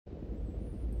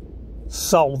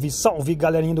Salve, salve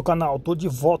galerinha do canal, tô de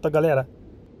volta galera,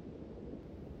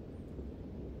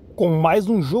 com mais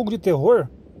um jogo de terror.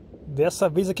 Dessa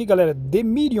vez aqui galera, The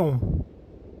Medium.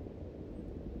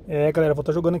 Galera, vou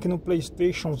estar jogando aqui no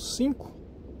PlayStation 5.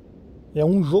 É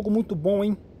um jogo muito bom,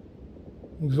 hein?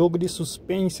 Um jogo de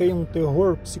suspense aí, um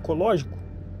terror psicológico.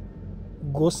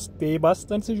 Gostei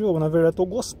bastante desse jogo, na verdade tô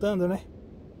gostando, né?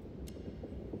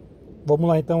 Vamos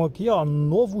lá então aqui, ó,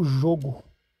 novo jogo.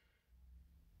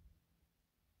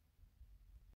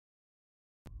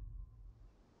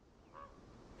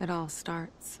 It all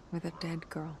starts with a dead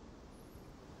girl.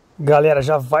 Galera,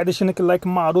 já vai deixando aquele like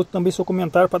maroto, também seu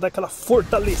comentário para dar aquela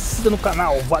fortalecida no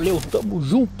canal. Valeu, tamo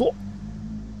junto!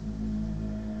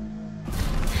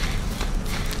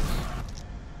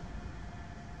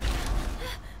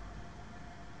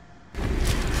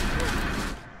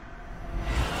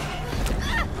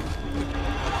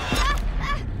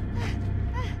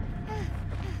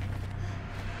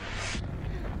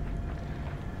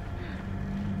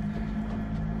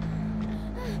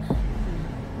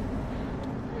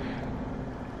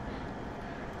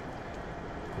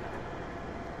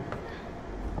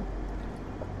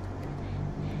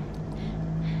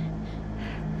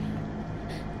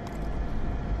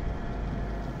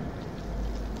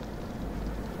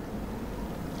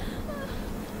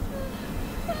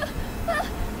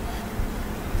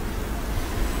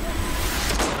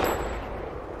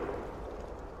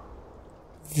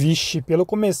 Vixe, pelo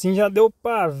comecinho já deu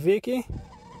pra ver que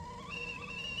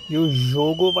o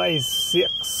jogo vai ser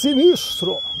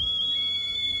sinistro.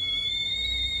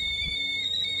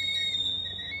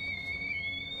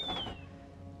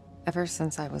 Ever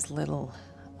since I was little,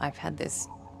 I've had this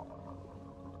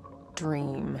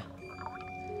dream.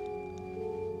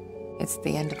 It's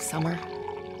the end of summer.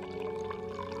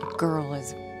 A girl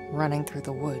is running through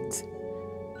the woods.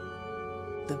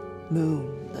 The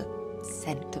moon, the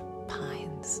scent of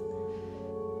pines.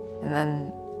 And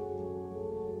then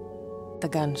the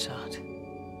gunshot.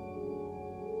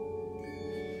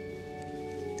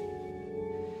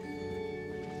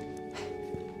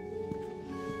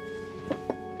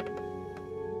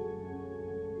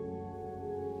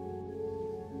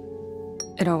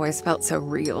 It always felt so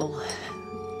real.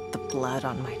 The blood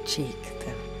on my cheek,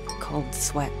 the cold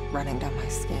sweat running down my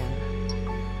skin.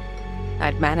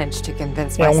 I'd managed to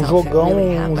convince myself it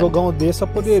really happened. Jogão desse só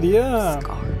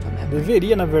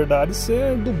deveria, na verdade,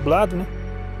 ser dublado, né?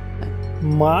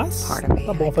 Mas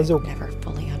tá bom, fazer o quê?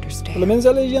 Pelo menos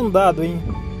é legendado, hein?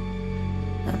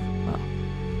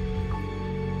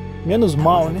 Menos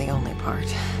mal, né?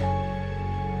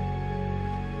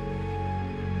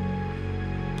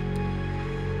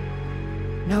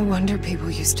 No wonder people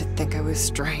used to think I was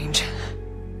strange.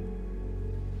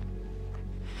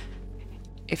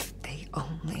 If they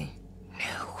only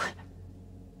knew.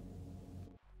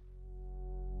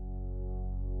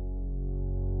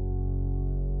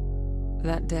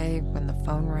 That day when the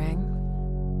phone rang,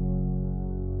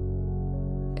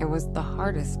 it was the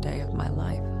hardest day of my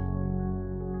life.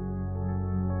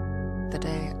 The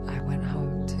day I went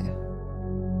home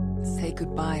to say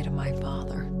goodbye to my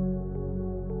father.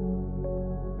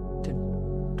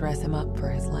 Dress him up for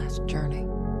his last journey.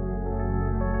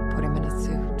 Put him in a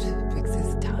suit, fix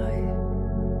his tie.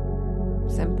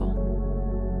 Simple.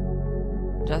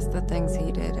 Just the things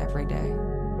he did every day.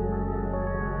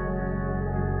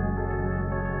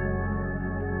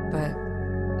 But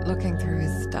looking through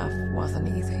his stuff wasn't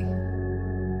easy.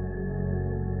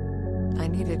 I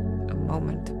needed a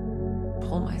moment to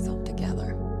pull myself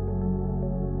together.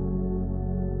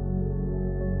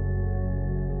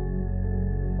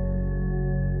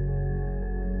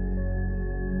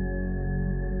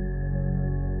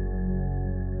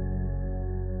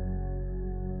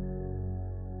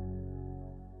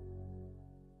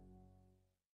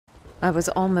 I was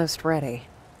almost ready.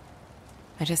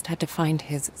 I just had to find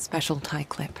his special tie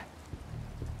clip.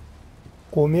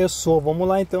 Começou, vamos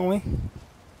lá então, hein?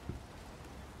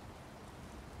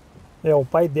 O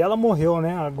pai dela morreu,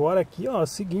 né? Agora aqui, ó, é o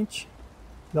seguinte.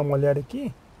 Dá uma olhada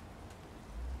aqui.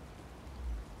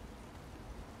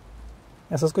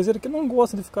 Essas coisas aqui eu não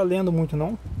gosto de ficar lendo muito,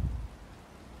 não.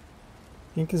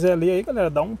 Quem quiser ler aí,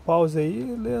 galera, dá um pause aí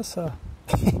e lê essa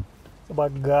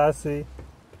bagaça aí.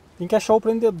 Tem que achar o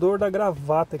prendedor da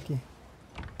gravata aqui.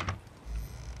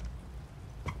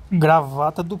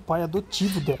 Gravata do pai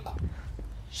adotivo dela.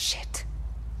 Shit.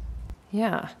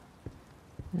 Yeah.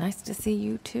 Nice to see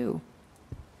you too.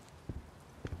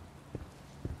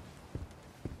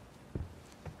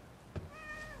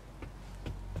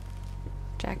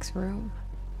 Jack's room.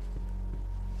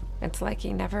 It's like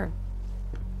he never...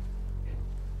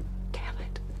 Damn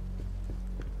it.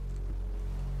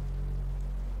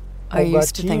 I O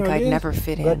used to think gatinho I'd ali, never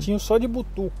fit in. gatinho só de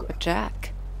butuca. But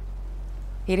Jack,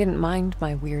 he didn't mind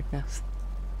my weirdness.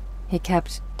 He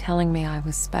kept telling me I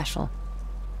was special.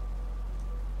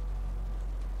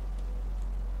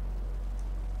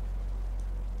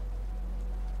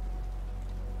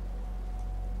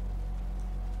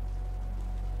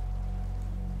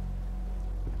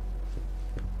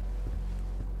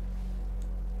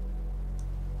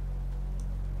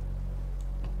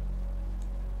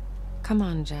 Come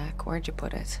on, Jack. Where'd you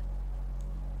put it?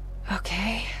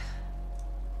 Okay.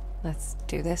 Let's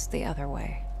do this the other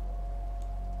way.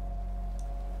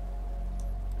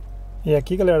 E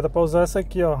aqui, galera, dá pra usar essa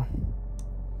aqui, ó.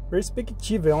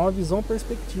 Perspectiva, é uma visão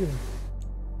perspectiva.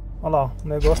 Olha lá, o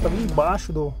negócio tava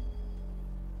embaixo do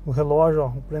relógio, ó,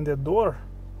 o prendedor.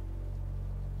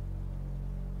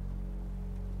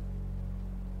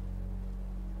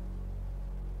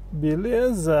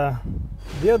 Beleza.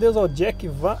 Dê adeus ao Jack,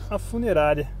 vá à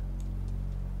funerária.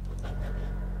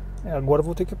 Agora eu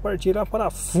vou ter que partir lá para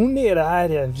a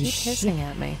funerária. Keep Vixe. hissing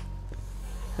at me.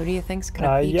 Who do you think's gonna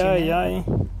Ai, beat you ai, now? ai, hein.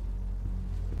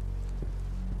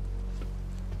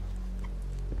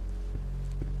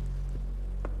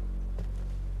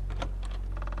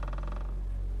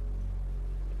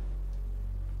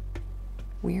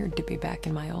 Weird to be back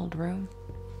in my old room.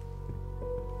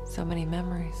 So many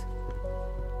memories.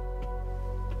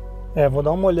 Vou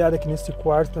dar uma olhada aqui nesse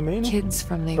quarto também, né? Kids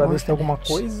from the Pra ver se tem alguma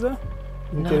orphanage. coisa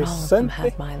Not all of them interessante.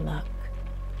 had my luck.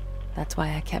 That's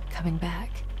why I kept coming back.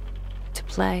 To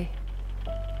play.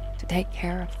 To take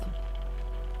care of them.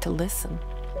 To listen.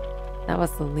 That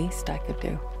was the least I could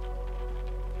do.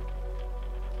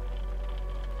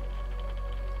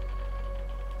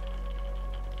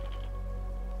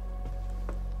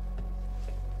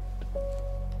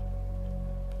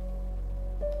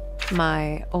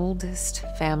 My oldest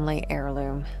family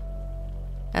heirloom.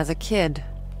 As a kid,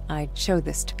 I'd show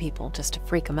this to people just to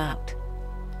freak them out.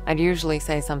 I'd usually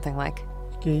say something like,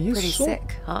 Que pretty isso?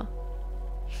 sick, huh?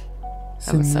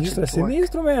 I was such a Sinistro, é dork.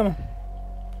 sinistro mesmo.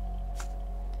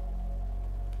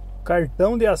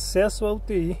 Cartão de acesso à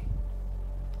UTI.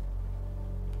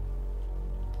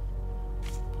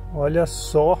 Olha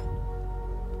só.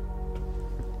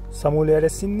 Essa mulher é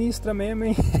sinistra mesmo,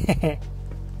 hein?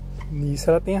 Nisso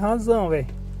ela tem razão, velho.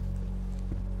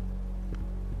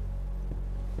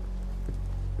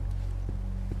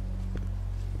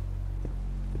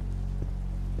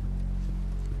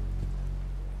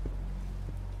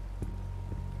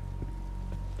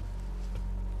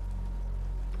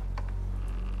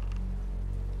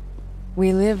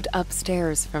 We lived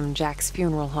upstairs from Jack's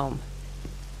funeral home.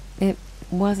 It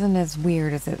wasn't as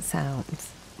weird as it sounds.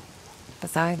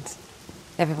 Besides,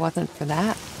 if it wasn't for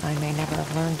that, I may never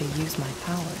have learned to use my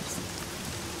powers.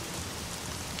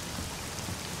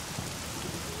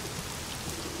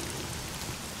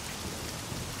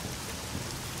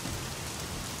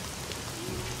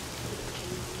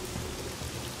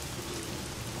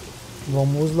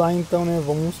 Vamos lá então, né?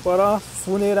 Vamos para a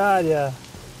funerária.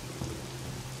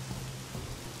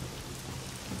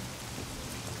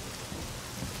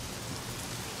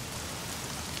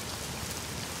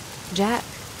 Jack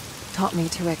taught me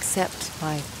to accept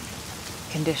my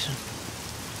condition.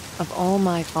 Of all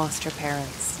my foster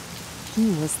parents, he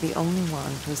was the only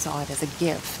one who saw it as a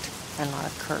gift and not a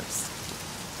curse.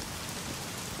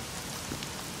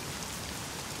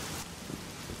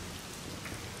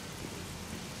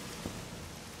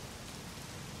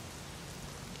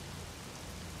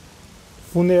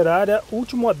 Funerária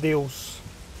Último Adeus.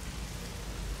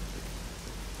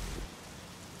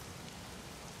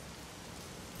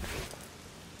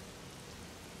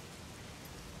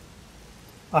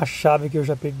 A chave que eu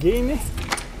já peguei, né?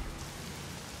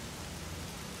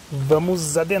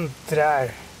 Vamos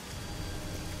adentrar.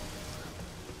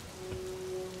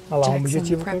 Olha lá, um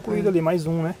objetivo concluído ali, mais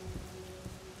um, né?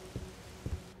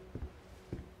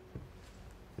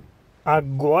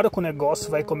 Agora que o negócio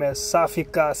vai começar a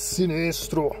ficar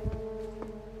sinistro.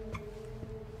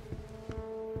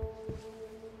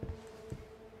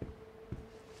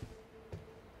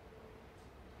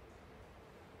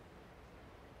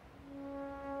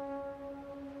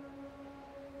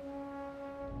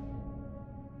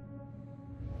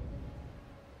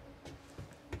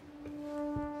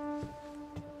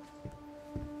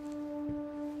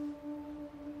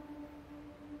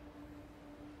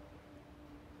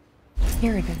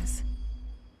 Here it is.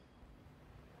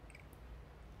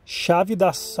 Chave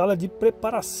da sala de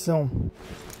preparação.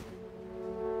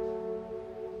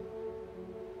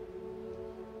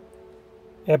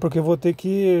 É porque eu vou ter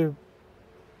que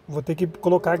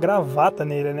colocar gravata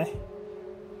nele, né?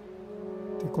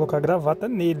 Tem que colocar gravata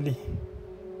nele.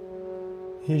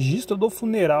 Registro do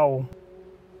funeral.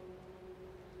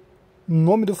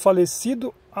 Nome do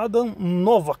falecido Adam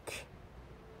Novak.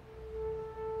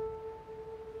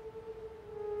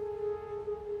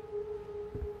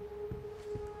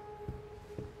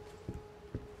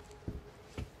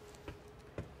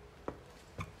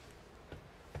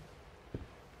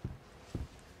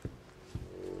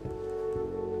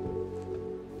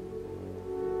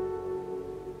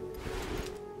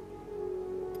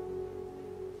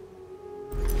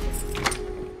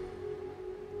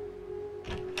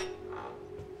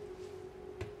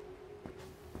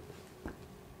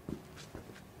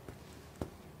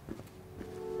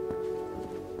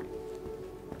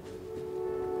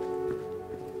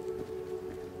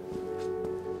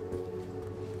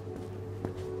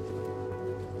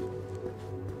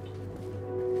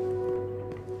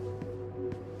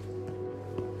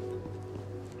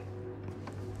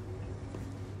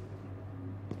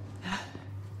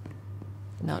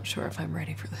 Not sure if I'm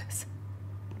ready for this.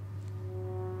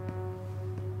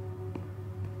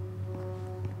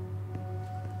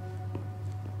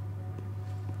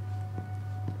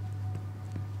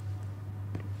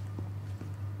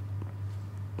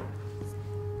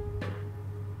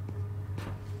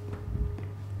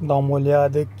 Dá uma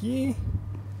olhada aqui.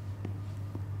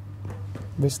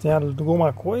 Ver se tem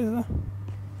alguma coisa.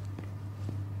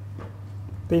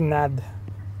 Tem nada.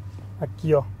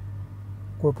 Aqui, ó.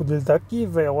 O corpo dele tá aqui,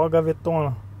 velho. Olha a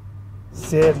gavetona.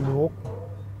 Cê é louco.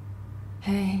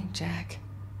 Hey, Jack.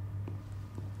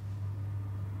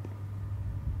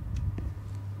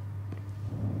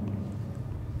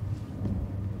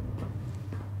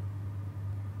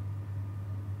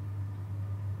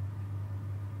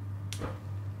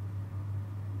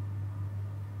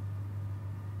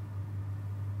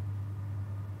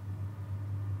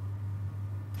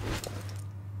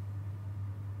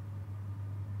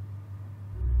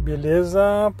 Beleza,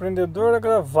 prendedor da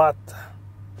gravata.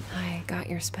 I got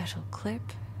your special clip?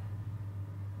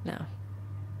 No.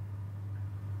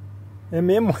 É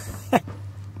mesmo?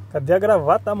 Cadê a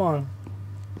gravata, mano?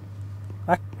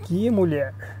 Aqui,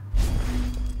 mulher.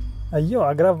 Aí, ó,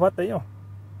 a gravata aí, ó.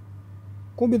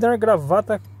 Combinar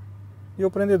gravata e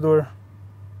o prendedor.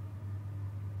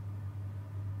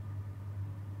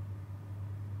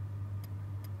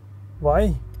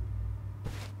 Vai.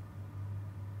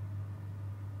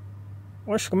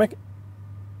 Oxe, como é que...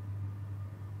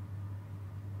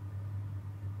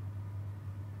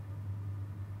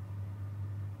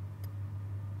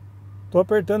 Tô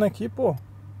apertando aqui, pô.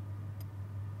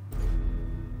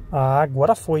 Ah,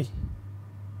 agora foi.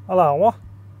 Olha lá, ó.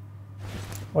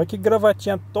 Olha que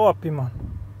gravatinha top, mano.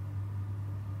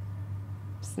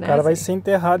 O cara vai ser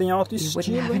enterrado em alto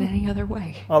estilo, hein?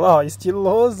 Olha lá, ó,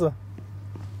 estiloso.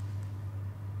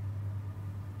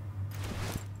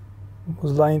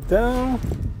 Vamos lá então.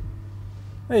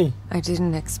 Ei. I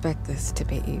didn't expect this to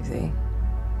be easy.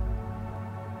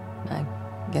 I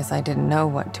guess I didn't know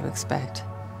what to expect.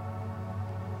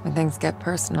 When things get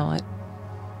personal, it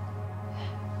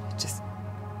just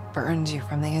burns you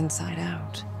from the inside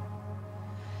out.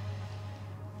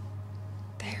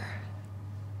 There.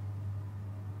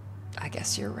 I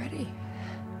guess you're ready.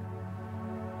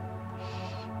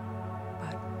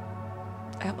 But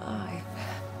am I?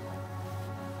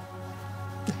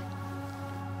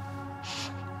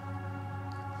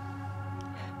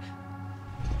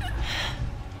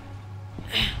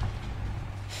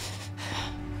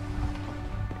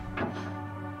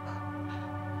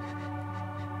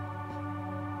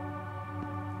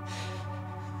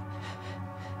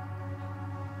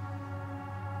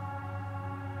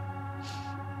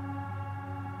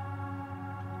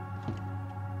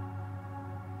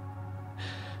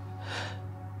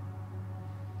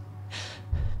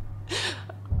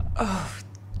 Oh,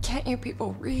 can't you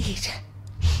people read?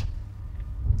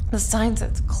 The sign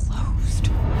says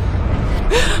closed.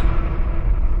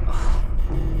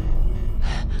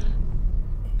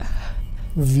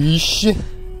 Vixe.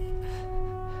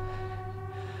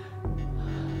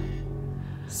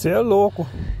 Cê é louco.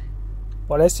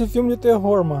 Parece filme de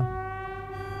terror, mano.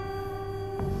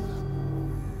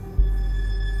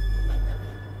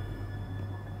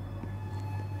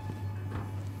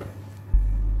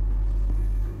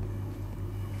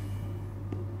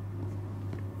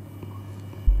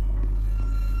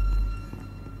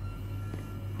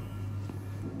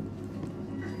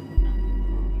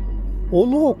 Ô,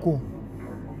 louco!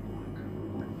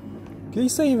 Que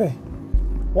isso aí, velho?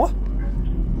 Ó!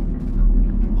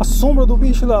 A sombra do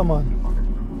bicho lá, mano.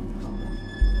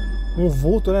 Um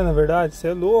vulto, né, na verdade. Você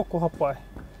é louco, rapaz.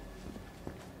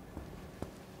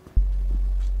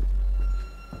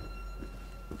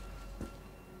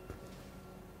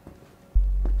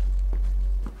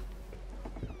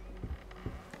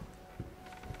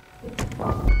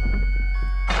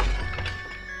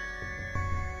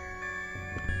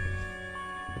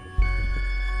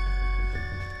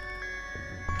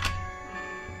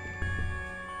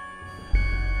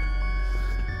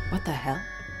 What the hell?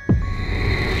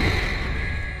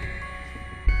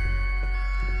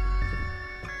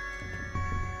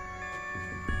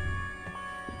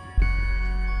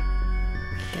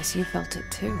 Guess you felt it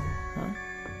too, huh?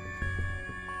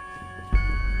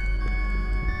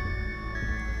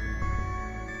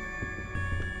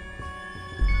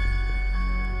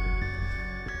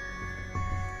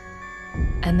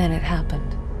 And then it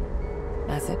happened,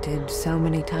 as it did so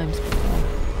many times before,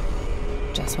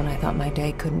 just when I thought my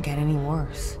day couldn't get any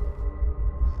worse.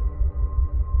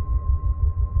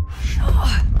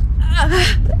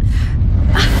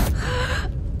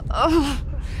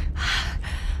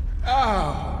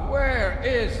 Oh, where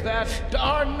is that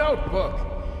darn notebook?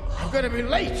 I'm gonna be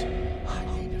late. I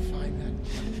need to find that.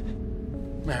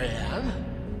 Marianne?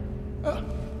 Oh,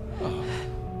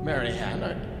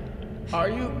 Marianne, are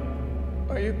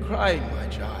you crying, my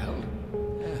child?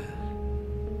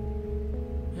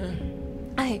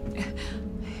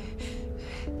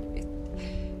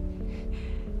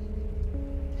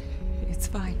 It's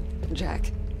fine,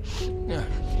 Jack.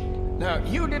 Now,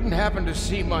 you didn't happen to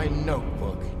see my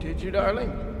notebook, did you,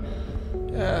 darling?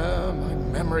 My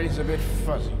memory's a bit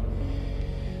fuzzy.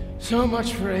 So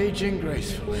much for aging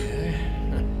gracefully, eh?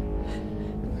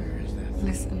 Where is that thing?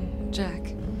 Listen,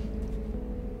 Jack.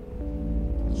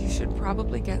 You should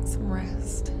probably get some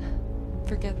rest.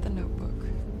 Forget the notebook.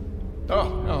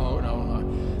 Oh, no.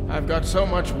 I've got so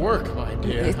much work, my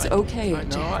dear. It's okay, No,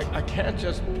 Jack. I can't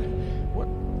just... What?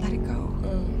 Let it go.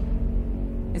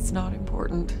 It's not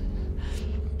important.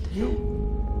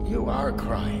 You are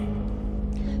crying.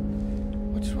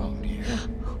 What's wrong, dear?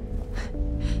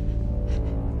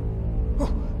 Oh,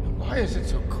 why is it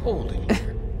so cold in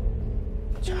here?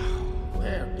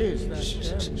 Where is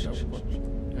that notebook?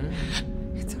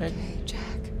 It's okay,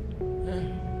 Jack.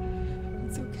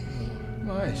 It's okay.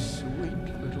 My sweet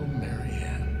little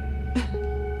Marianne.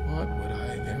 What would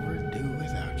I ever do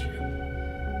without you?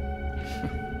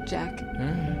 Jack.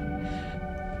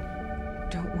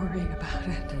 Don't worry about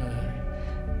it.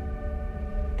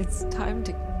 It's time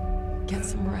to get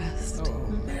some rest. Oh,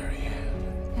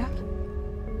 Marianne. Yeah?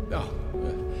 Oh,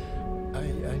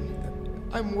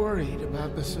 I'm worried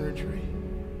about the surgery.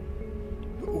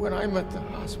 When I'm at the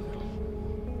hospital,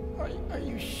 are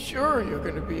you sure you're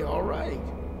going to be all right?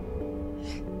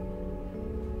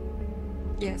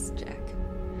 Yes, Jack.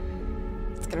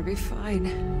 It's gonna be fine.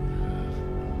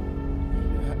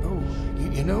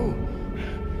 You know,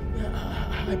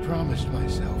 I promised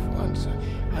myself once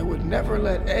I would never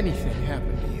let anything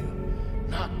happen to you.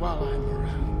 Not while I'm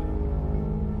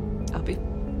around. I'll be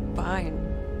fine.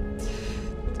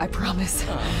 I promise.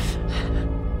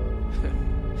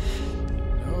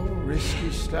 No risky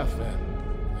stuff then.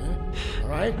 Huh? All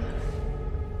right?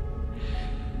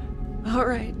 All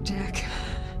right, Jack.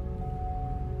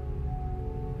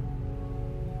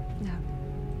 Now,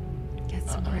 get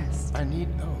some rest. I need...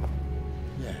 Oh,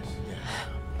 yes.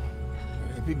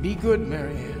 Be good,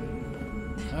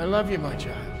 Marianne. I love you, my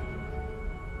child.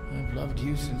 I've loved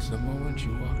you since the moment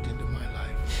you walked into my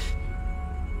life.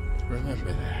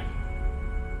 Remember that.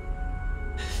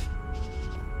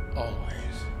 Always.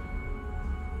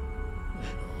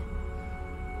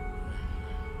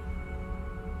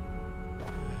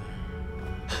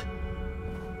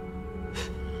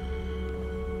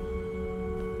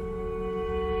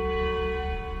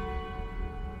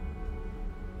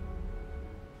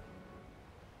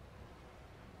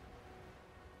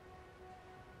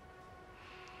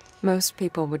 Most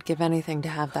people would give anything to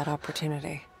have that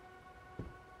opportunity.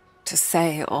 To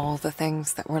say all the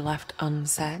things that were left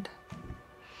unsaid.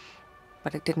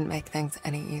 But it didn't make things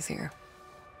any easier.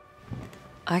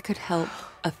 I could help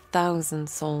 1,000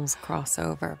 souls cross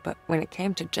over, but when it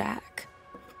came to Jack,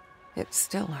 it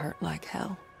still hurt like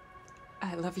hell.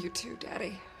 I love you too,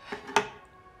 Daddy.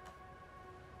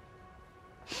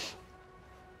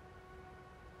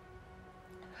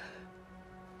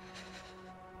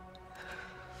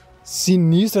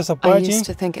 Sinistra essa I parte, hein? used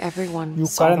to think everyone E o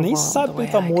saw cara the nem world sabe the que way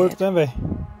ele tá I morto, did. né,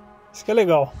 velho? Isso que é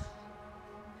legal.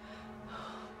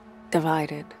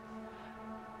 Divided.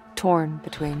 Torn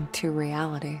between two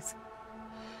realities.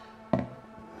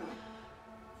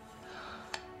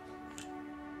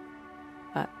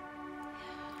 But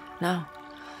no.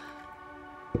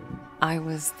 I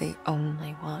was the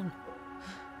only one.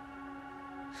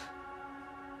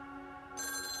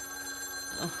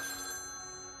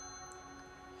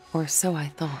 Or so I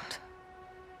thought.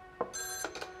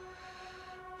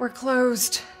 We're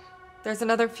closed. There's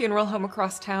another funeral home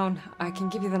across town. I can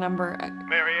give you the number.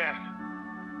 Marianne.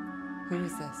 Who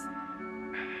is this?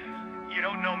 You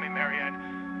don't know me, Marianne.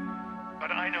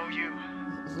 But I know you.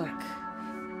 Look,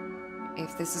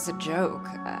 if this is a joke.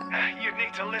 You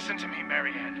need to listen to me,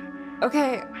 Marianne.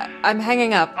 Okay, I'm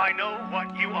hanging up. I know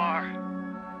what you are.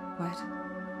 What?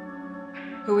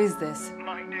 Who is this?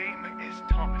 My name is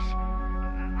Thomas.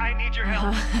 I need your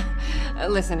help.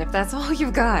 Listen, if that's all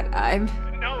you've got, I'm...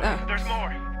 No, there's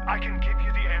more. I can give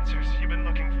you the answers you've been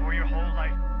looking for your whole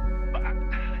life. But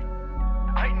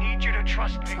I need you to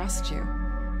trust me. Trust you?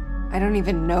 I don't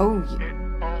even know you. It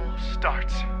all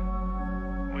starts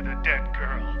with a dead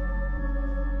girl.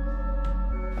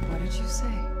 What did you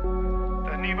say?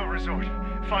 The Niwa Resort.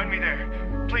 Find me there.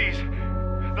 Please.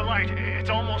 The light, it's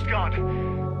almost gone.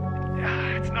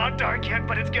 It's not dark yet,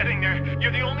 but it's getting there.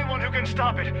 You're the only one who can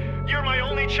stop it. You're my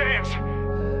only chance.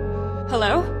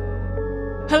 Hello?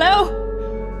 Hello?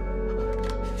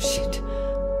 Shit.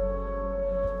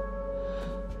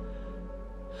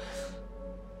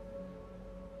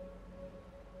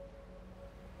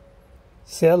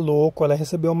 Você é louco, ela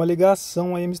recebeu uma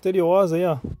ligação aí misteriosa aí,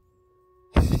 ó.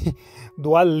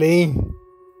 Do além.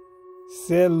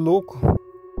 Você é louco.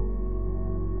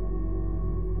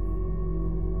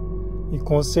 E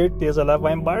com certeza ela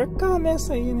vai embarcar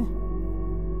nessa aí, né?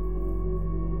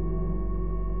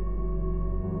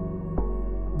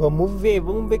 Vamos ver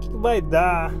o que vai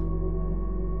dar.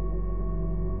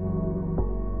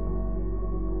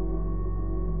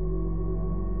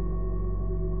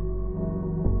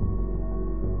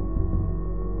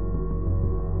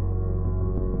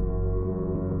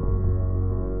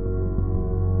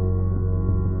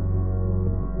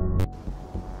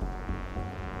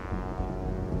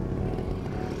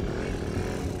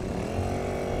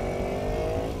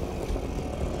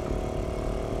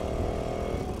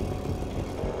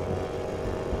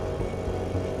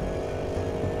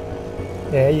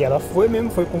 É, e ela foi mesmo,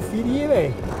 foi conferir,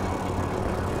 velho.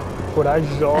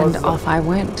 Corajosa. And off I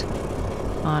went,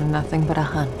 on nothing but a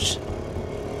hunch.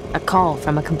 A call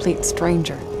from a complete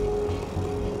stranger.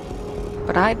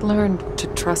 But I'd learned to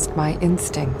trust my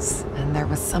instincts, and there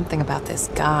was something about this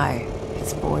guy,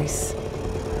 his voice.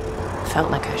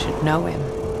 Felt like I should know him.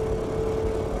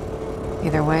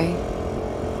 Either way,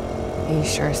 he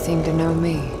sure seemed to know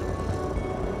me.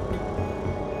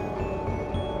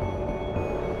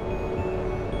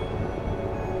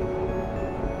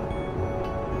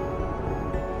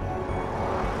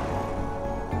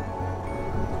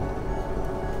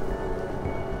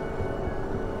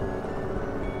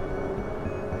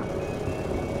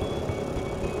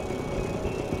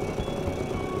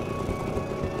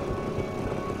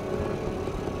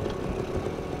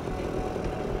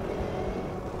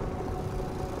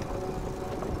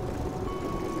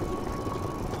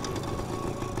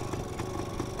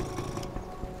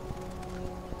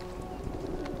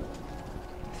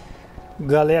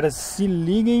 Galera, se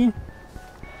liguem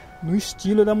no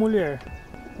estilo da mulher.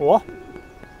 Ó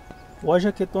a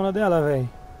jaquetona dela, velho.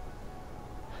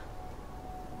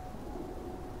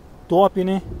 Top,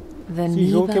 né? Esse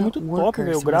jogo aqui é muito top,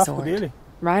 velho. O gráfico dele.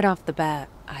 Right off the bat,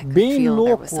 I could Bem feel there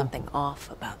louco. was something off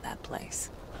about that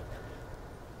place.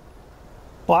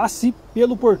 Passe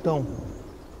pelo portão.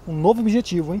 Um novo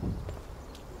objetivo, hein?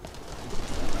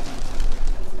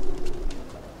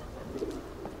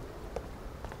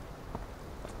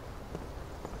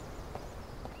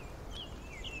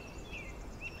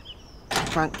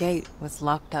 The front gate was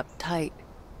locked up tight.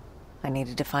 I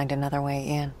needed to find another way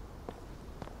in.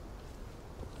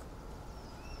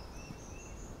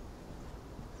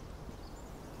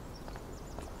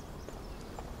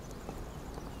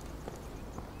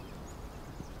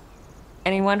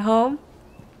 Anyone home?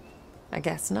 I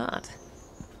guess not.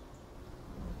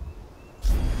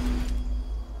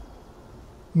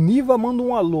 Niwa manda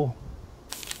um alô.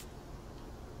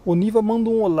 O Niwa manda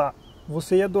um olá.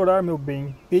 Você ia adorar, meu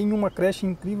bem. Tem uma creche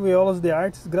incrível e aulas de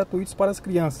artes gratuitas para as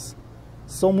crianças.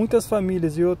 São muitas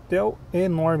famílias e o hotel é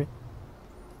enorme.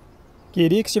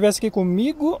 Queria que estivesse aqui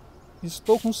comigo.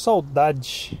 Estou com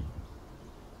saudade.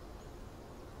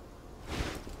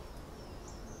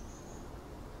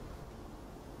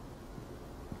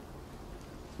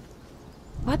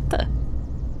 What the?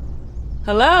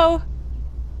 Hello?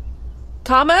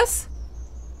 Thomas?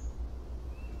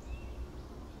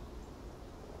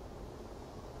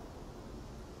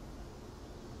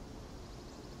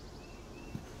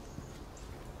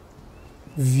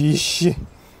 Vixe,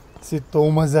 esse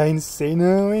Thomas aí não sei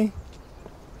não, hein?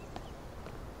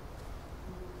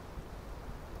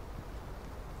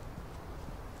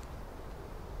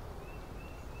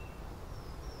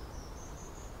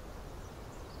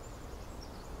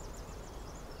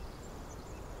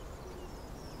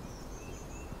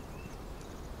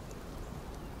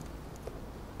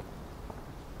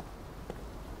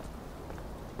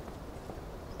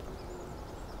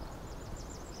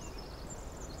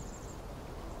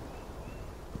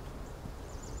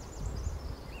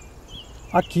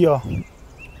 Aqui, ó.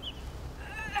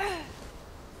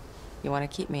 You want to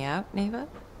keep me out, Niwa?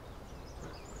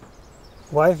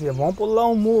 Vai, filha, vamos pular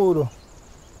um muro.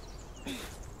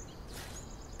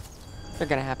 You're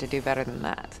gonna have to do better than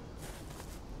that.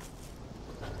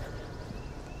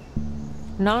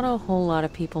 Not a whole lot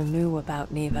of people knew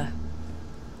about Niwa.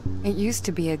 It used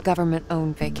to be a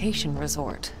government-owned vacation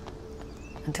resort.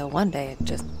 Until one day it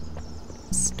just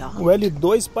stopped. O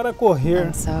L2 para correr.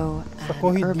 And so Essa an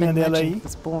corridinha urban dela aí. legend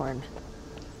was born.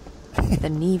 The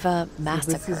Niwa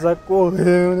Massacre. Precisa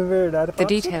correr, na verdade. The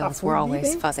details were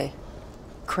always fuzzy.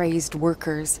 Crazed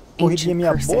workers, Corridinha ancient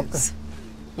minha curses. boca.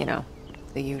 You know,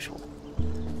 the usual.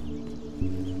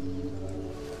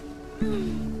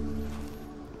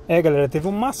 É, galera, teve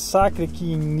um massacre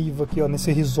aqui em Niwa, aqui, ó,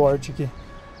 nesse resort aqui.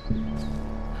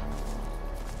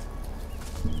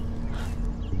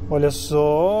 Olha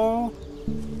só.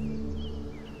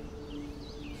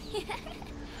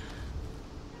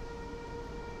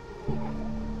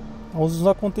 Os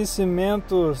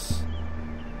acontecimentos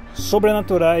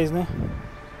sobrenaturais, né?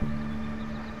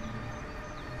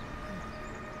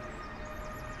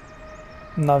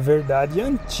 Na verdade é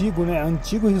antigo, né?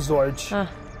 Antigo resort.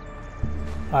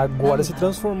 Agora se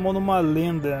transformou numa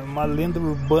lenda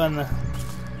urbana.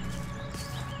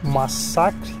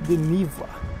 Massacre de Niwa.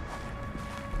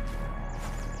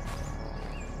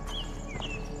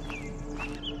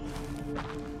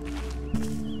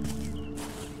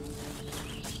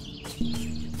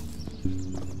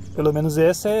 Pelo menos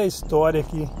essa é a história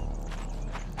aqui.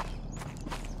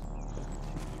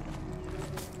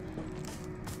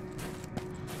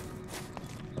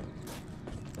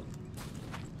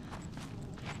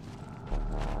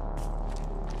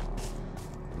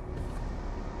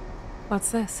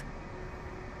 What's this?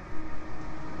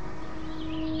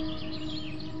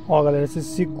 Ó, galera, você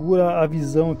segura a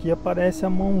visão aqui, aparece a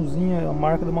mãozinha, a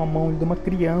marca de uma mão ali, de uma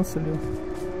criança ali,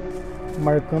 ó,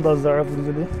 marcando as árvores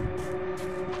ali.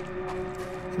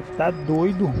 Você tá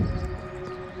doido?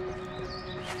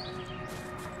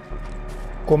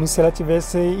 Como se ela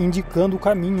estivesse indicando o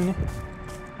caminho, né?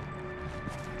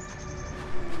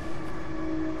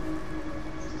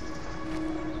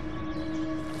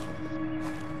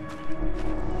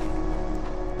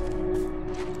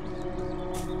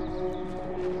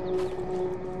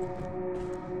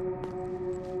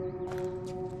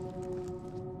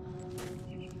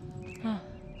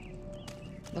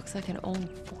 Looks like an old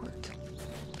fort.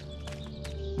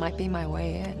 Might be my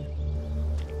way in.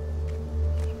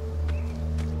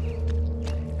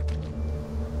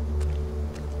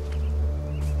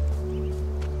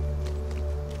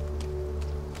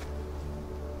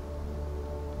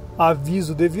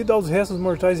 Aviso: devido aos restos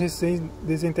mortais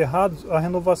recém-desenterrados, a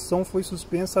renovação foi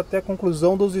suspensa até a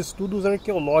conclusão dos estudos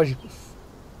arqueológicos.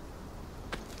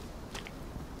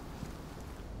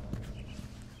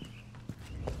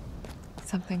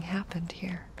 Something happened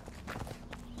here.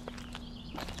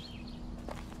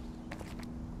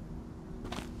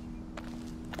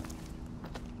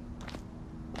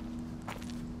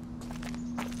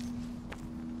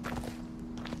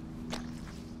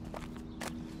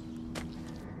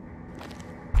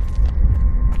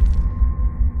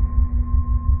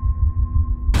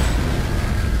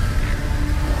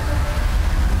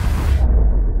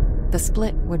 The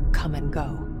split would come and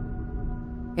go.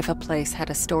 If a place had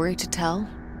a story to tell,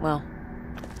 well,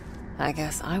 I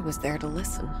guess I was there to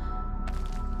listen.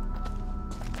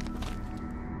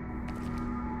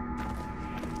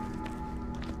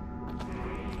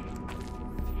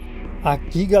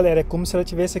 Aqui, galera, é como se ela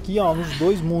estivesse aqui, ó, nos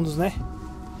dois mundos, né?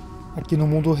 Aqui no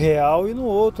mundo real e no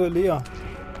outro ali, ó.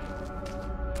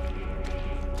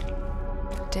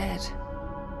 Dead.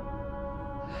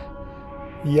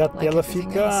 E a tela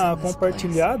fica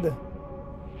compartilhada.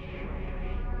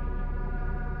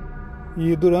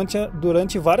 E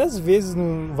durante várias vezes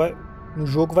no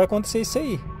jogo vai acontecer isso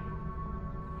aí.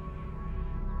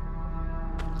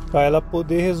 Pra ela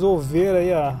poder resolver aí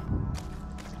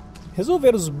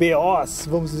resolver os BOs,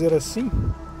 vamos dizer assim.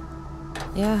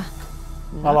 Yeah.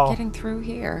 Olha lá, Not getting through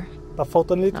here. tá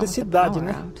faltando eletricidade,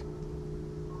 né?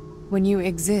 When you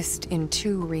exist in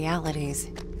two realities,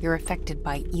 you're affected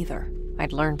by either.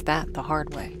 I'd learned that the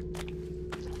hard way.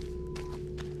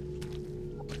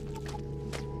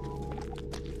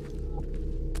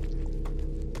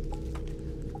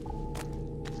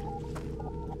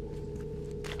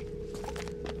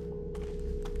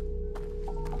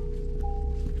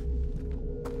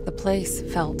 The place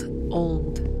felt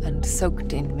old and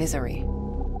soaked in misery.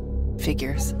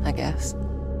 Figures, I guess.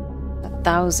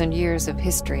 1,000 years of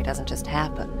history doesn't just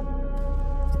happen.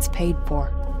 It's paid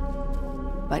for.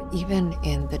 But even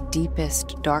in the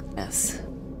deepest darkness,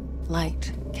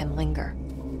 light can linger.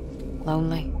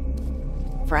 Lonely,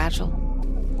 fragile,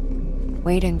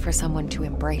 waiting for someone to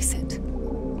embrace it.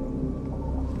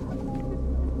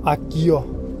 Aqui, ó.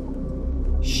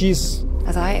 X.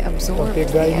 As I absorbed the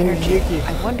pegar energia energy, aqui.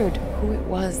 I wondered who it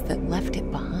was that left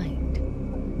it behind.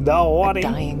 Da A hora,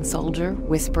 hein? dying soldier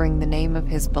whispering the name of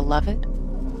his beloved?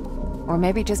 Or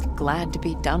maybe just glad to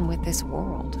be done with this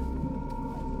world.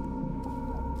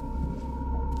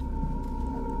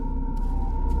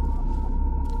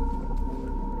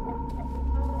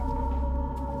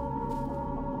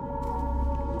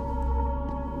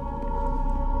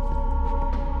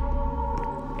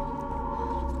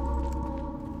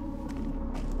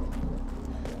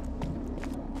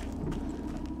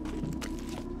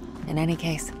 In any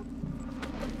case,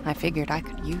 I figured I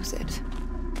could use it.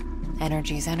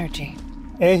 Energy's energy.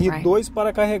 R2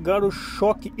 para carregar o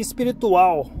choque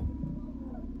espiritual.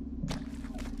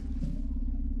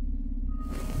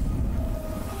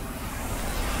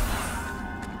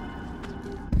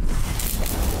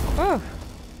 Oh,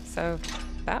 so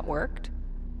that worked.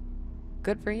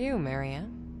 Good for you,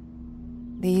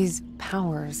 Marianne. These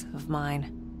powers of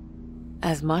mine,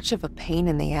 as much of a pain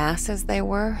in the ass as they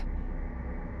were,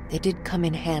 they did come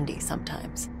in handy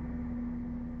sometimes.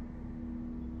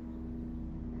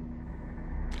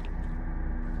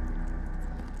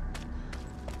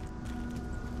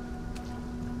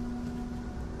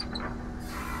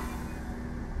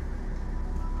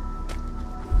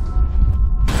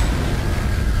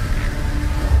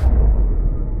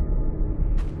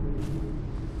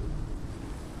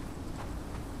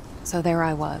 So there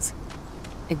I was,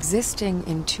 existing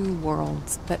in two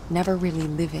worlds, but never really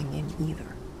living in either.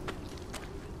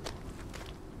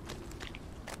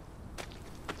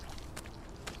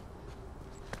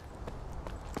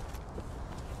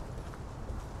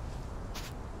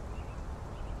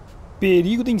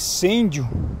 Perigo de incêndio.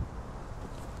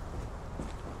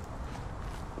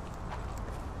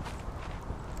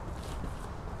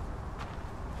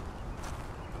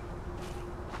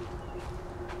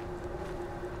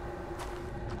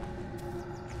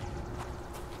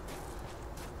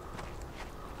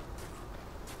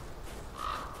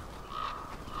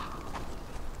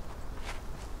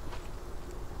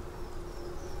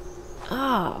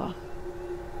 Oh,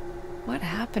 what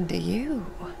happened to you?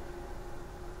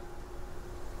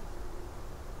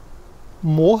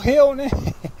 Morreu, né?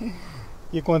 O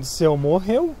que aconteceu?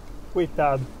 Morreu?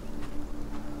 Coitado.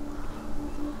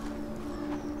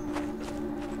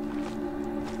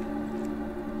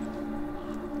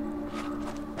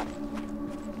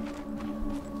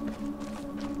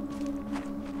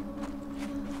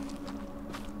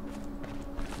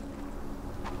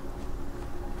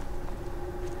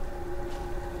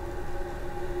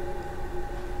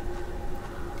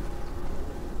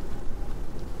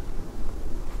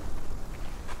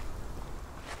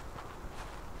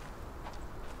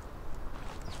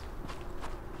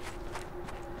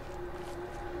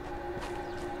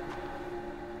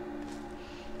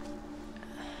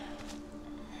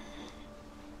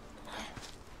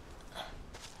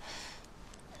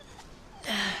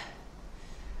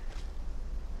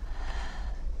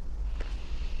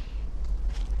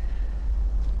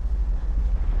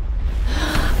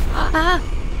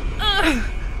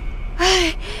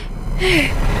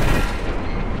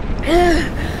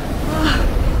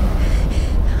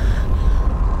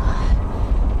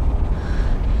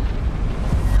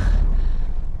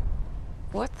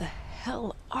 What the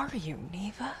hell are you,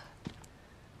 Niwa?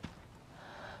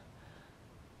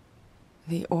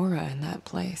 The aura in that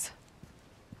place.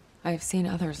 I've seen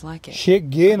others like it.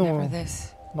 Cheguei but never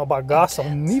this. na bagaça,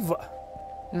 intense. Niwa.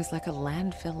 It was like a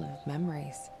landfill of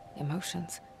memories,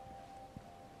 emotions,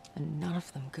 and none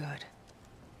of them good.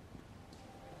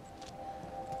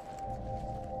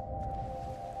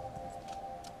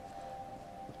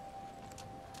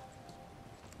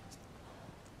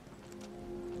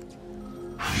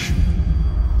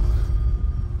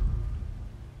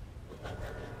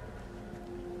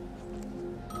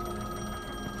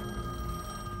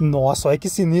 Nossa, olha que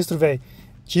sinistro, velho.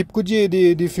 Típico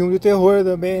de filme de terror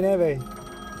também, né, velho?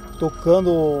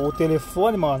 Tocando o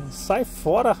telefone, mano. Sai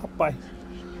fora, rapaz.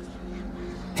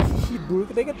 Que duro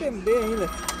que tem que atender ainda.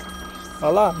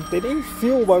 Olha lá, não tem nem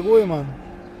fio o bagulho, mano.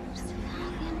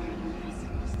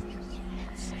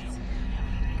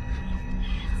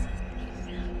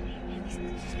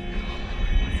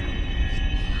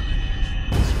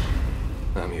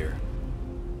 I'm here.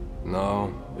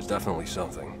 No, there's definitely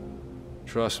something.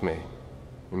 Trust me,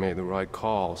 you made the right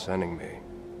call sending me.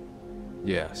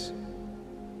 Yes.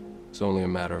 It's only a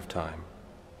matter of time.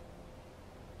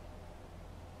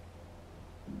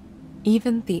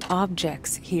 Even the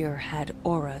objects here had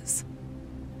auras.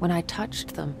 When I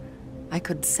touched them, I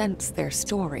could sense their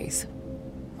stories.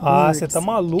 Ah, você tá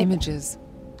maluco. Images,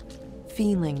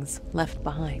 feelings left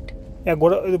behind.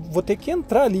 Agora eu vou ter que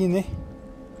entrar ali, né?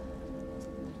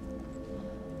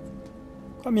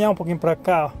 Caminhar um pouquinho pra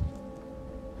cá, ó.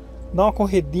 Dar uma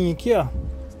corredinha aqui, ó.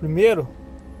 Primeiro.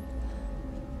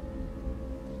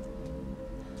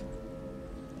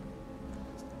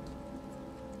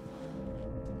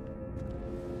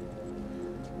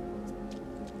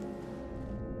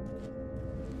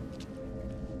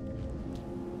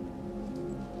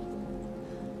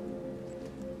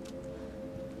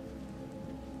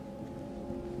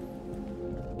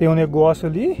 Tem um negócio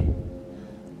ali.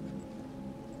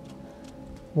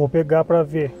 Vou pegar pra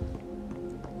ver.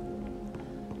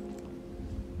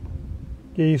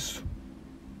 Que isso?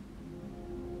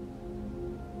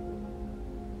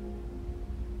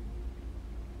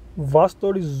 Vasto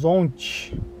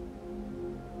Horizonte.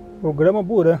 Programa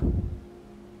Buran.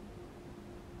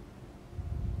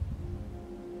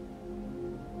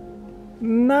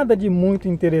 Nada de muito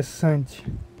interessante.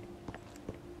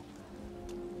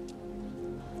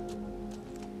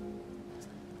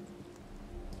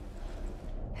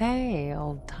 Hey,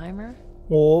 old timer.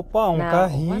 Opa, um Now,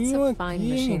 carrinho what's a fine aqui,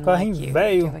 machine um carrinho like you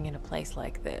velho. doing in a place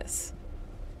like this?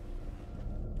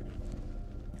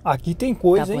 Aqui tem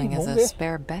coisa, hein? Doubling as Vamos a ver.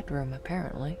 spare bedroom,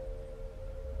 apparently.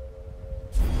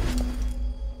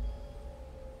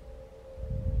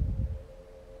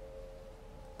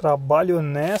 Trabalho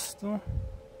honesto.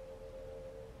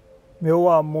 Meu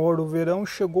amor, o verão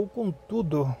chegou com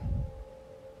tudo.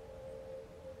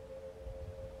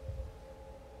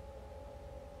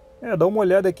 Dá uma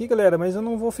olhada aqui, galera, mas eu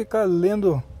não vou ficar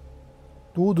lendo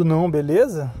tudo não,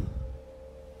 beleza?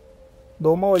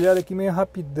 Dou uma olhada aqui meio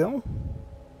rapidão.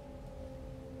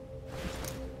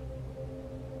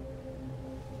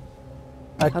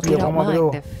 Aqui, vamos abrir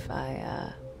o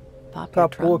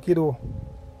capô aqui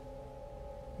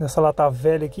dessa lata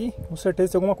velha aqui. Com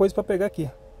certeza tem alguma coisa para pegar aqui.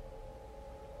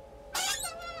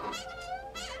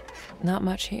 Not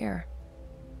much here.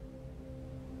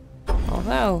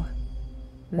 Although,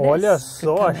 olha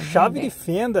só, a chave de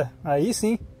fenda. Aí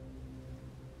sim.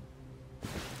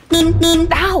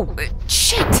 Ow!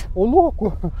 Shit! Ô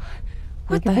louco!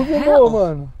 What Que the buzinou, hell?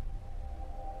 mano?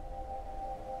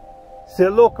 Você é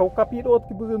louco, é o capiroto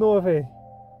que buzinou, velho.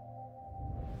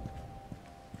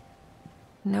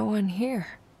 No one here.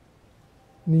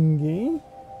 Ninguém?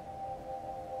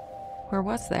 Where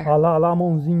was there? Olha lá a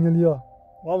mãozinha ali, ó.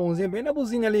 Ó a mãozinha bem na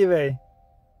buzina ali, velho.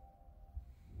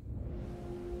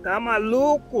 Tá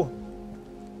maluco?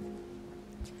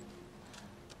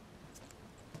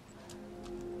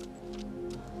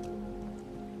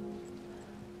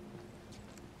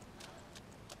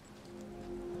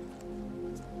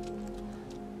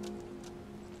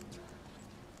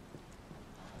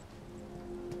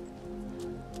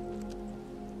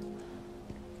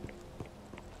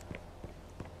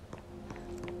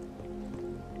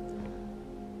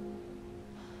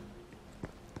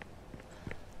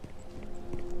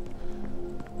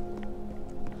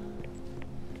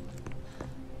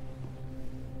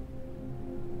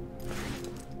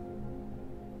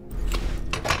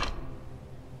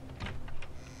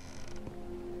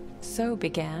 So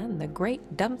began the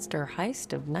great dumpster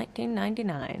heist of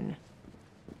 1999.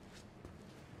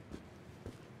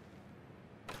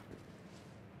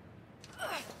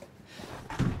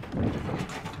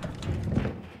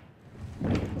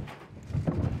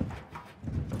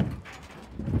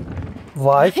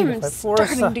 Vai, filho, I'm faz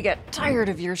força. starting to get tired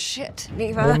of your shit,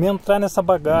 Niwa. Vamos entrar nessa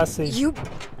bagaça aí. You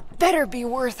better be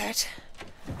worth it.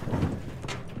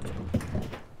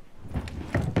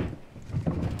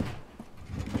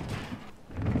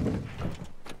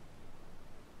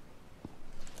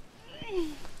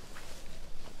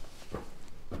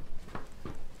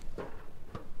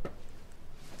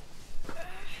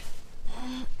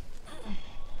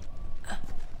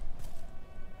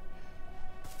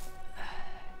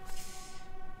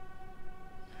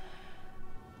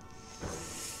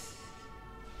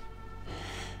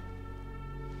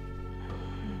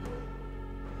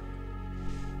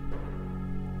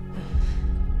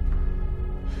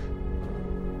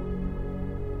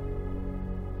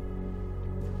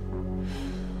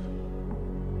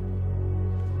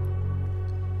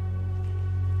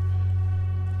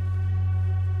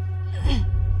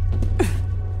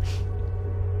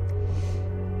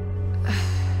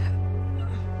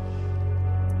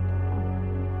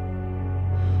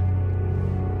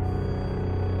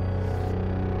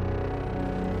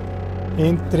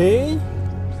 Entrei.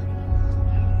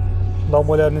 Dá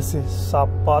uma olhada nesse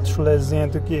sapato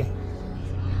chulezento aqui.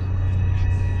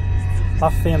 A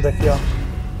fenda aqui, ó.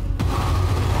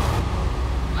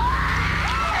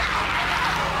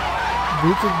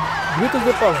 Gritos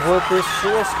de pavor,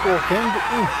 pessoas correndo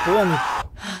em pânico.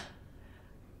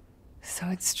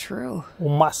 So it's true. O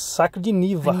massacre de I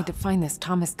Niwa. need to find this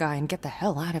Thomas guy and get the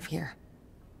hell out of here.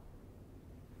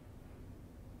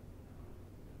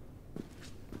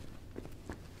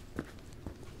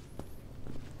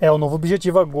 O novo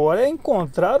objetivo agora é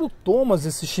encontrar o Thomas,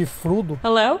 esse chifrudo.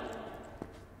 Hello?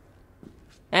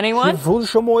 Anyone? Chifrudo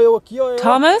chamou eu aqui, ó.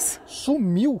 Thomas?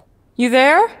 Sumiu. You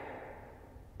there?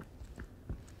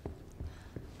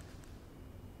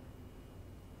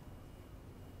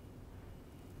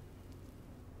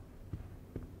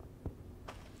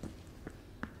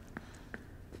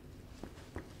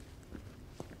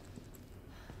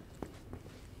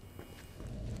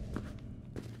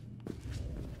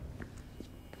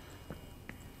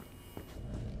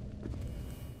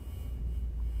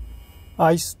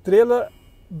 A estrela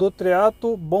do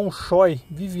Teatro Bolshoi,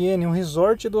 Vivienne, um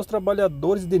resort dos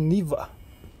trabalhadores de Niwa.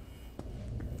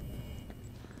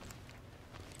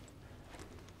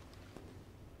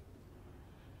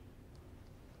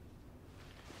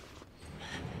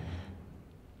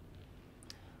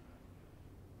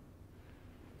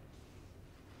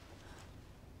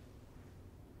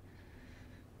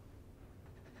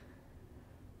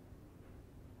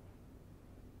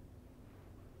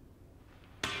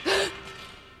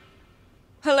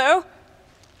 Hello?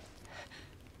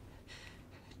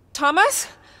 Thomas?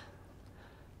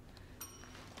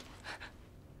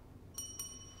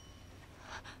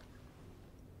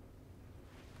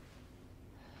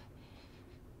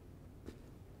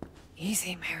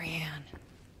 Easy, Marianne.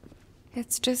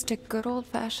 It's just a good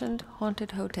old-fashioned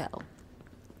haunted hotel.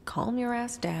 Calm your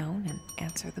ass down and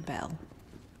answer the bell.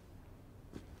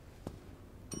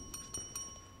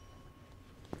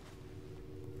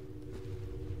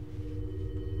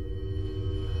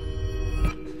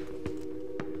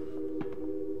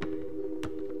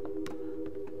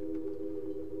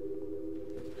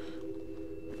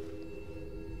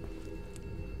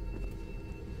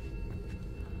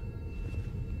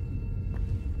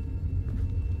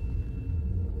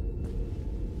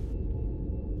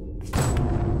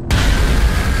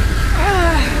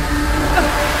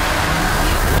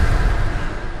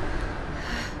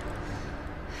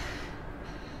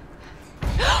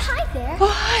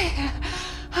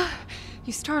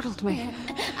 You startled me.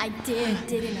 I did,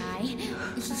 didn't I?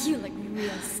 You look real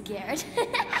scared.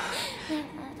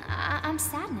 I'm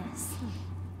Sadness.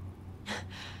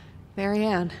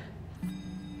 Marianne.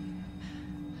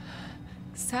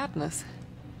 Sadness.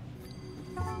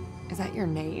 Is that your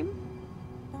name?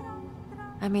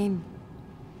 I mean,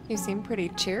 you seem pretty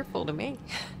cheerful to me.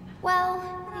 Well,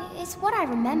 it's what I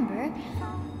remember.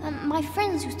 My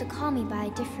friends used to call me by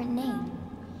a different name.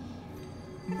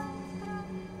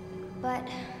 But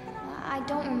I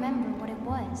don't remember what it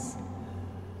was.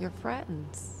 Your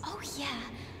friends? Oh yeah,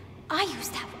 I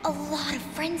used to have a lot of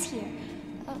friends here.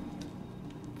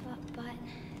 But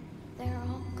they're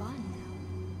all gone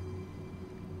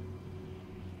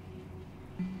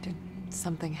now. Did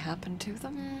something happen to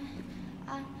them?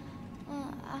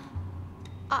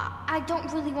 I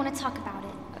don't really want to talk about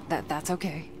it. That's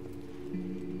okay.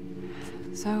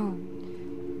 So,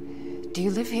 do you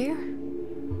live here?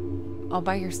 All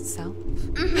by yourself?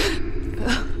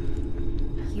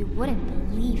 You wouldn't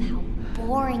believe how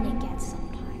boring it gets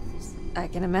sometimes. I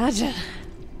can imagine.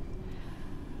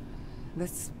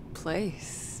 This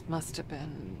place must have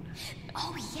been...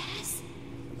 Oh yes,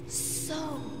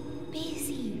 so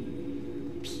busy.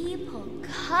 People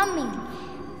coming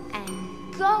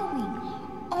and going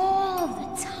all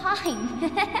the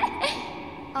time.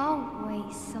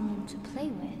 Always someone to play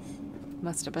with.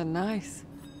 Must have been nice.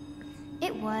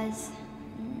 It was.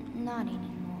 Not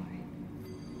anymore.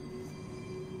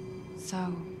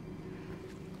 So...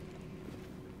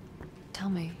 Tell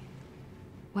me,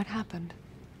 what happened?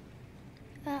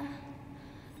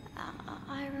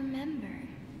 I remember.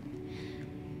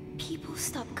 People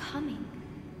stopped coming.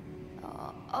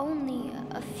 Only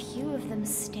a few of them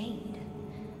stayed.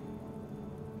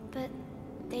 But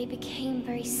they became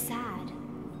very sad.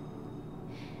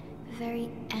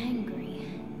 Very angry.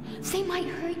 They might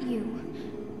hurt you.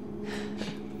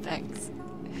 Thanks.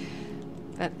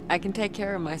 But I can take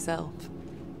care of myself.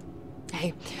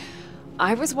 Hey,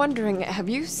 I was wondering, have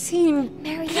you seen...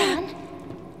 Marianne?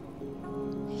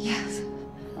 Yes.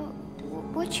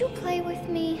 Would you play with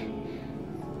me?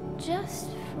 Just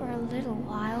for a little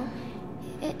while.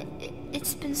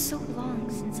 It's been so long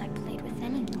since I played with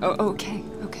anyone. Oh, okay.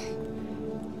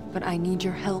 But I need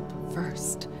your help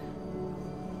first.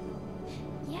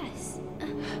 Yes.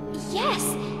 Yes!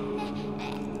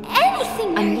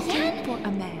 something, I'm Marianne? looking for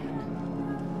a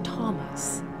man.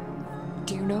 Thomas.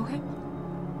 Do you know him?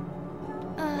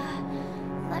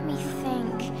 Let me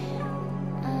think.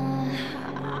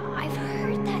 I've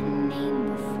heard that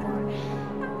name before.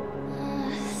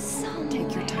 Somewhere.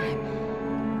 Take your time.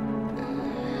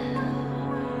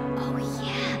 Oh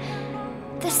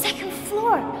yeah, the second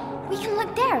floor. We can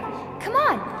look there. Come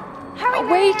on, hurry, Oh,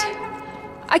 wait!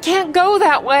 Marianne. I can't go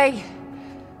that way!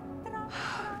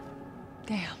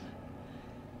 Damn.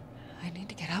 I need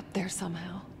to get up there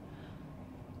somehow.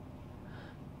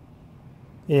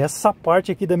 Essa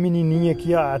parte aqui da menininha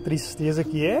aqui, a tristeza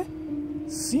aqui é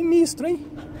sinistro, hein?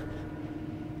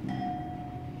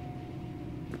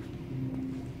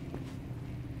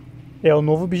 É o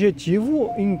novo objetivo,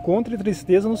 encontre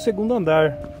tristeza no segundo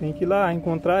andar. Tem que ir lá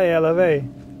encontrar ela, velho.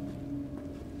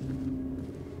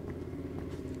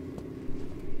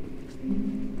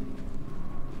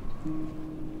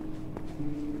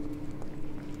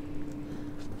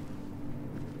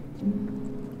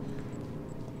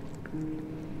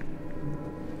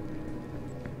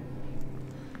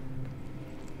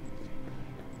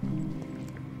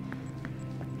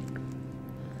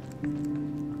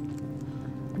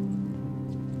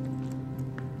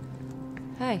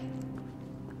 Hey,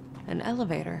 an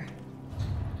elevator.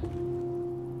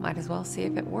 Might as well see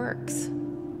if it works.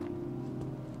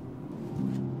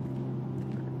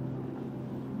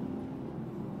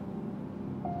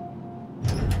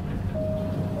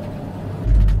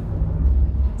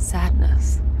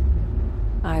 Sadness.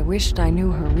 I wished I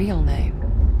knew her real name.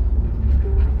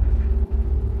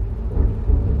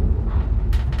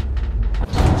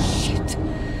 Shit.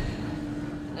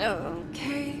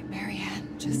 Okay, Marianne,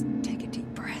 just take a deep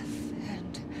breath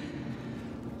and...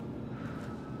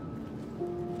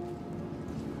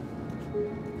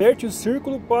 Aperte o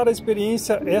círculo para a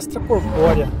experiência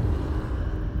extracorpórea.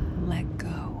 let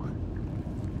go.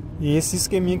 E esse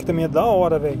esqueminha aqui também é da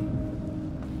hora, velho.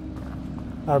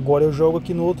 Agora eu jogo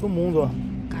aqui no outro mundo, ó.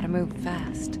 Gotta move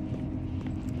fast.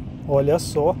 Olha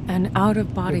só. An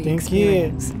out-of-body Eu tenho que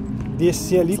experience.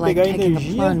 descer ali, It's like pegar taking a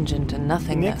energia. plunge into E nem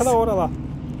nothingness. aquela hora lá.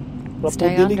 Pra Stay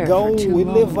poder under ligar for too o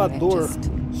long, elevador. it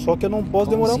just Só que eu não posso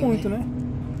demorar pulls you muito, in. né?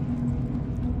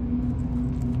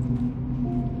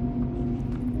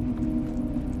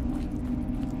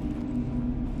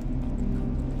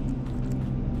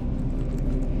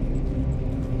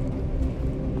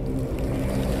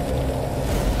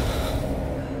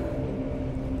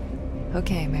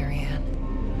 Okay, Marianne.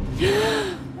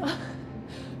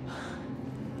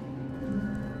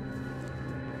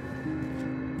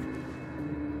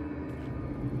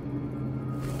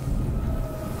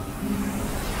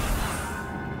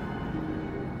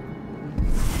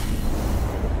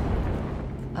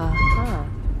 Uh-huh.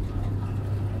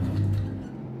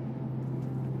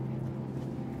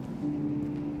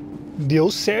 Deu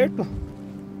certo.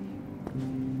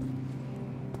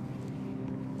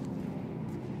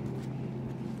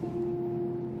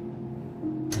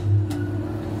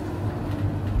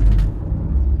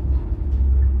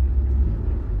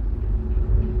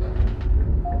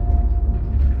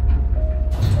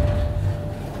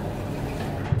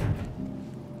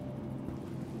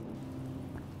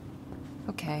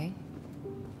 Okay.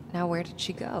 Now where did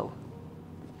she go?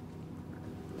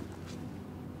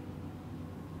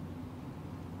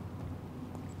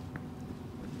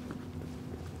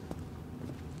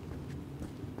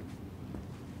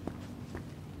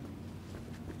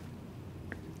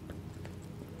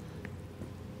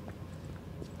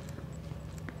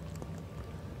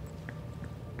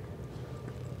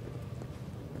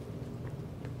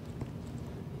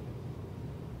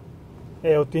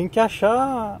 É, eu tenho que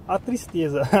achar a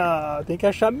tristeza. Tem que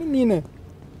achar a menina.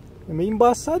 É meio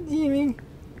embaçadinho, hein?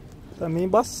 Tá meio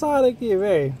embaçado aqui,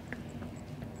 velho.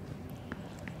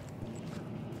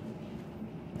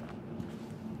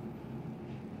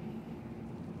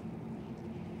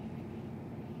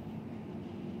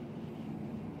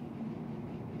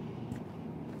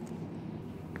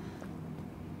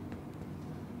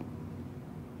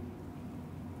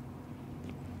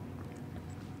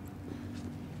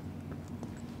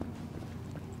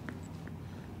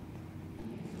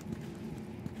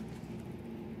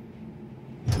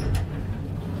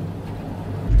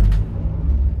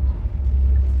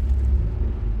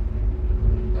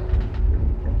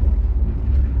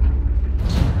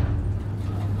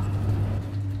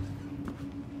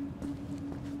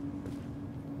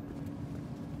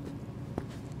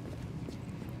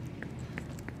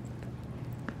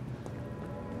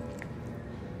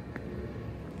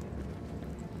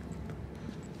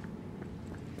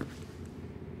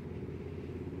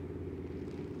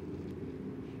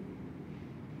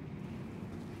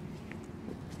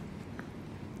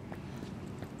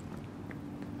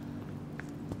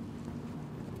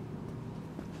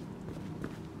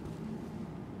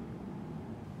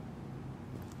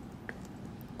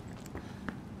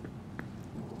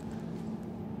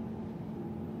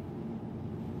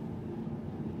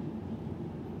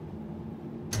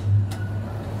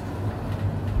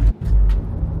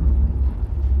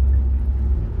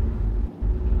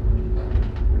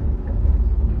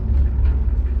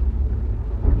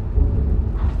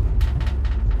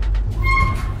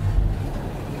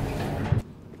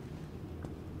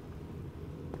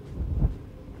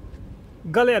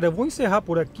 Galera, eu vou encerrar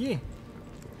por aqui,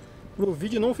 para o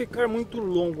vídeo não ficar muito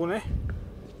longo, né?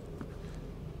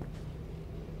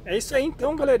 É isso aí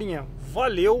então, galerinha.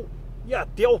 Valeu e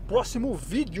até o próximo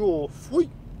vídeo. Fui!